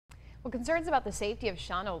Well, concerns about the safety of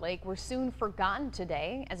Shawano Lake were soon forgotten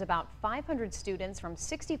today as about 500 students from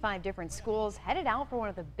 65 different schools headed out for one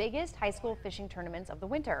of the biggest high school fishing tournaments of the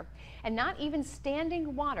winter. And not even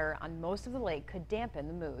standing water on most of the lake could dampen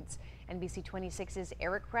the moods. NBC 26's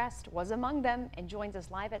Eric Crest was among them and joins us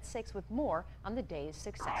live at 6 with more on the day's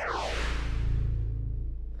success.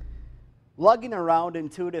 Lugging around in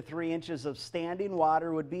 2 to 3 inches of standing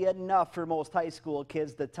water would be enough for most high school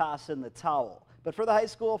kids to toss in the towel. But for the high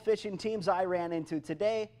school fishing teams I ran into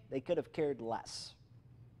today, they could have cared less.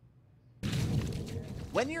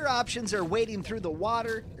 When your options are wading through the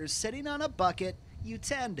water or sitting on a bucket, you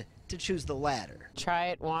tend to choose the latter. Try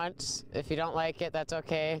it once. If you don't like it, that's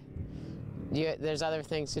okay. There's other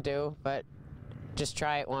things to do, but just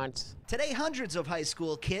try it once. Today, hundreds of high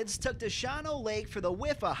school kids took to Shawano Lake for the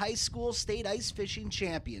WIFA High School State Ice Fishing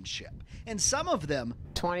Championship. And some of them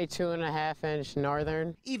 22.5-inch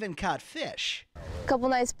northern. Even caught fish. A couple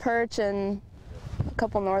nice perch and a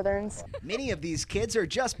couple northerns. Many of these kids are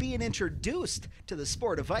just being introduced to the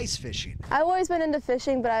sport of ice fishing. I've always been into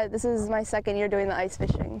fishing, but this is my second year doing the ice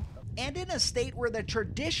fishing. And in a state where the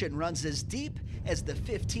tradition runs as deep as the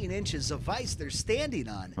 15 inches of ice they're standing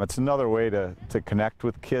on. It's another way to connect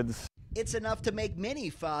with kids. It's enough to make many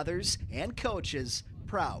fathers and coaches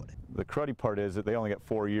proud. The cruddy part is that they only get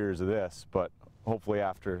 4 years of this, but hopefully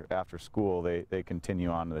after school they continue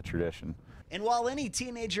on to the tradition. And while any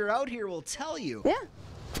teenager out here will tell you, yeah,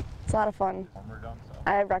 it's a lot of fun.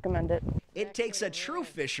 I recommend it. It takes a true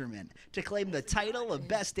fisherman to claim the title of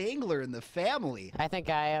best angler in the family. I think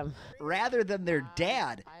I am. Rather than their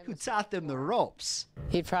dad, who taught them the ropes.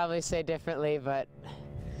 He'd probably say differently, but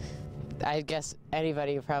I guess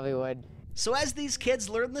anybody probably would. So as these kids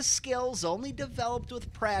learn the skills only developed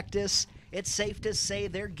with practice, it's safe to say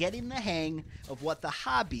they're getting the hang of what the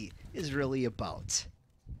hobby is really about.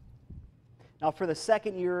 Now, for the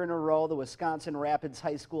second year in a row, the Wisconsin Rapids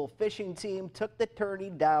High School fishing team took the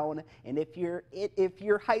tourney down. And if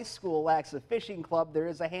your high school lacks a fishing club, there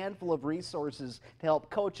is a handful of resources to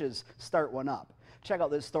help coaches start one up. Check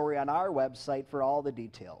out this story on our website for all the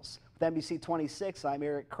details. With NBC 26, I'm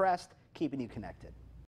Eric Crest, keeping you connected.